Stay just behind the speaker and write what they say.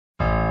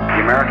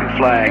American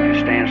flag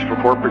stands for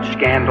corporate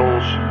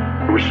scandals,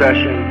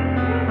 recession,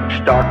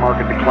 stock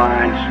market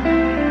declines,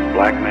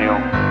 blackmail,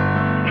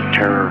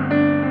 terror,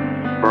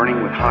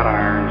 burning with hot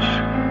irons,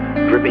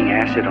 dripping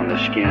acid on the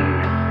skin,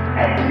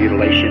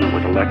 mutilation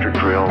with electric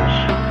drills,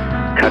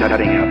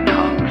 cutting out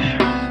tongues,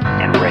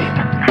 and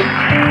rape.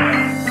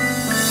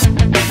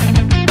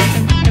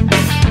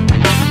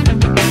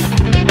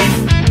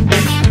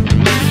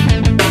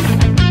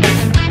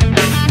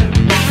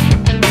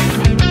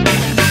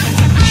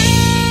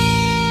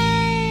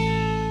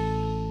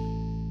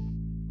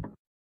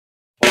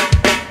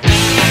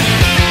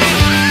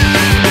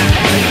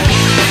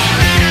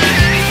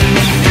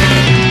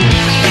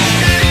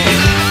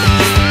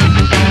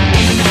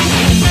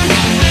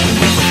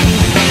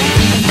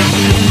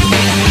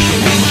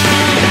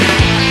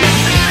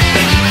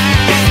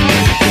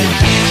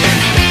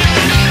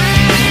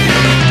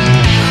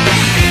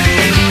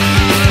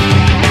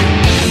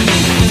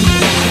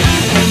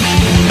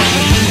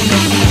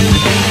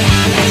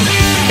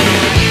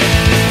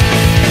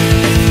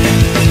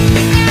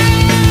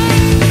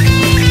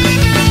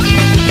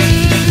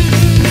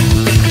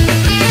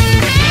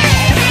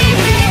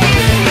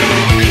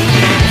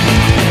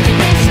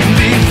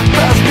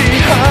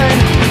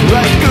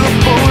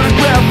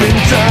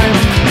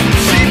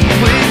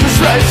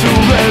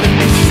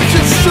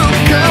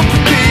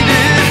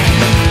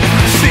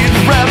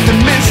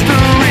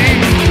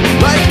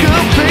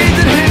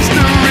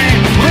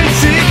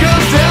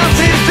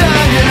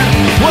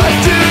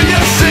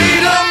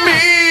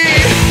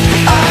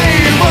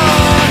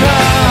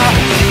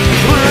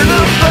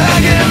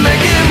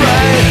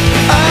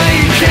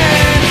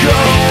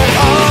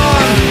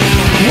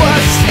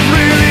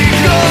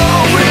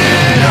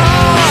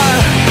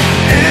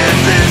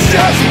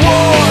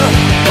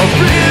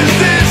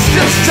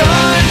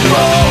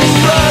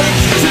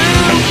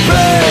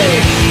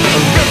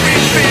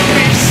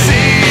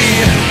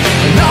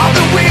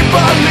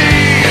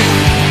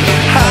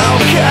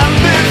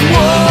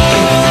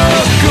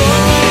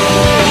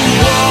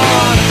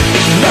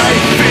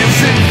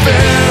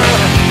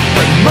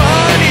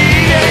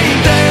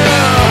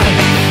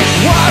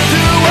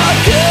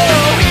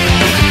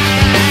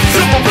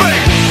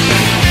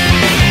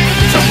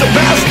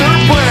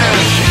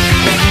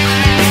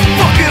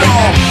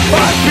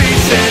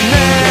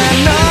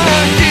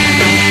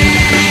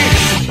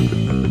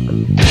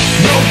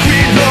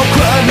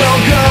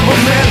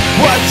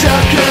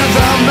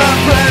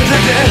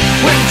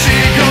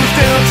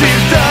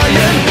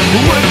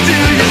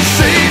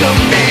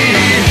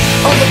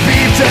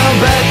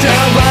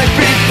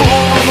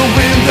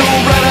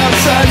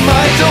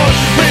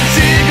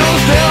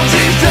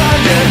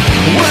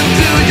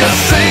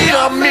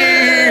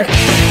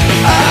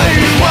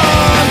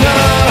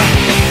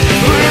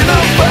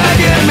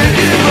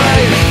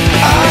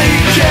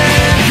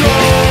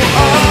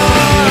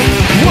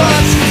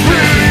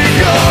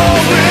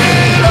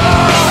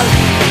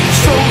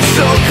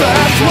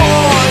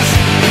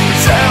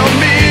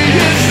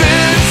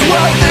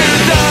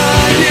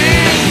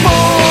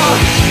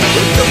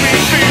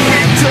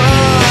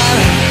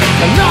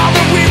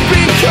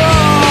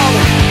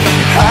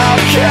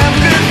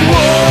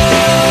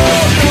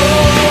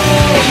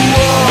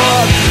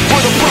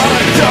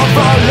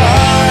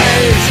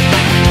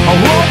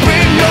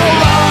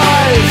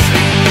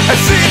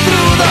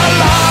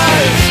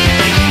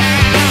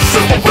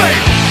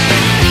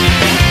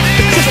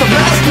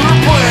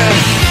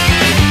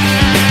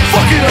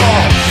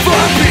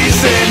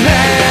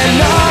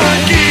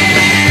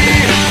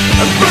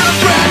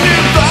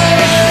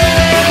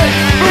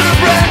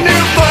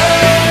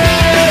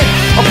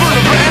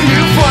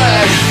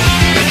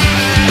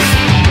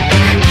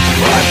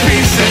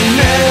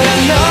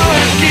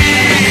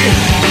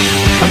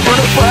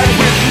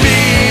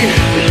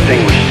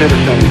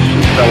 Citizens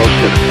and fellow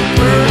citizens.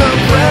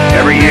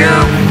 Every year,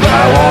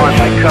 by law and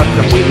by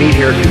custom, we meet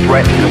here to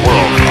threaten the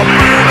world.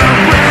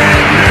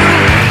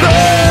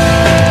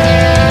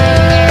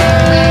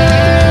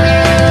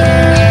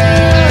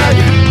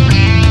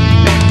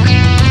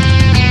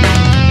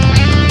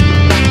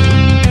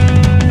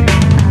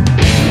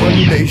 One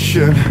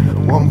nation,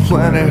 one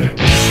planet.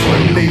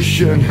 One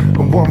nation,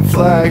 one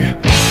flag.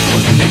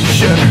 One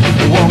nation,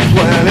 one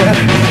planet.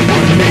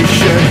 One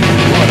nation,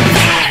 one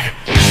flag.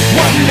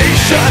 One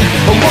nation,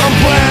 one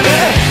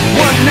planet.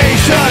 One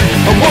nation,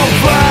 one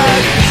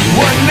flag.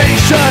 One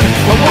nation,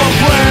 one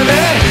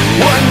planet.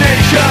 One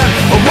nation,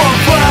 one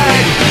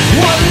flag.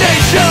 One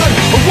nation,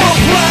 one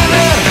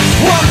planet.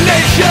 One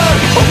nation,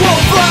 one